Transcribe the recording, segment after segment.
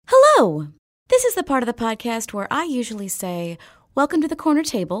Hello! This is the part of the podcast where I usually say, "Welcome to the Corner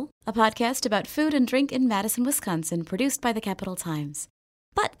Table," a podcast about food and drink in Madison, Wisconsin, produced by the Capital Times.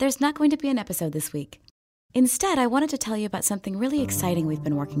 But there's not going to be an episode this week. Instead, I wanted to tell you about something really exciting we've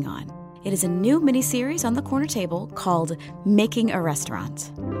been working on. It is a new mini-series on the Corner Table called Making a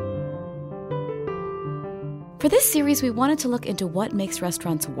Restaurant. For this series, we wanted to look into what makes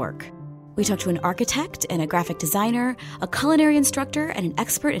restaurants work. We talked to an architect and a graphic designer, a culinary instructor, and an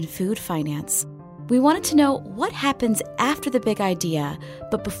expert in food finance. We wanted to know what happens after the big idea,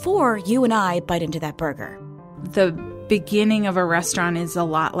 but before you and I bite into that burger. The beginning of a restaurant is a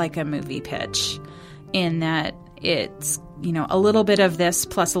lot like a movie pitch in that it's, a little bit of this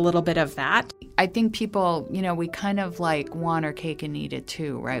plus a little bit of that. I think people, we kind of like want our cake and eat it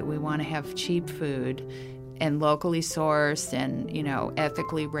too, right? We want to have cheap food and locally sourced and,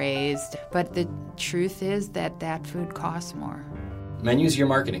 ethically raised. But the truth is that food costs more. Menu's your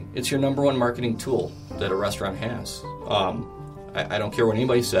marketing. It's your number one marketing tool that a restaurant has. I don't care what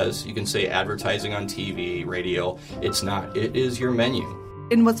anybody says. You can say advertising on TV, radio. It's not. It is your menu.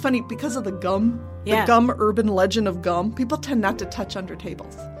 And what's funny, because of the gum urban legend of gum, people tend not to touch under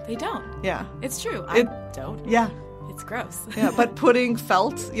tables. They don't. Yeah. It's true. I don't. Yeah. It's gross. Yeah, but putting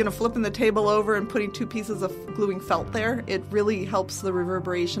felt, flipping the table over and putting two pieces of gluing felt there, it really helps the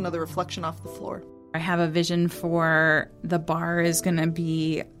reverberation of the reflection off the floor. I have a vision for the bar is going to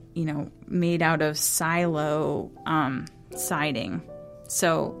be, made out of silo siding.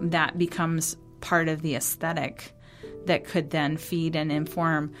 So that becomes part of the aesthetic that could then feed and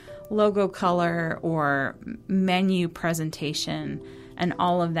inform logo color or menu presentation. And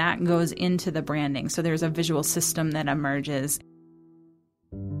all of that goes into the branding. So there's a visual system that emerges.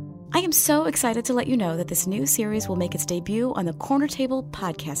 I am so excited to let you know that this new series will make its debut on the Corner Table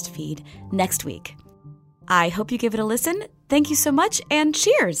podcast feed next week. I hope you give it a listen. Thank you so much, and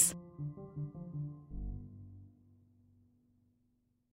cheers!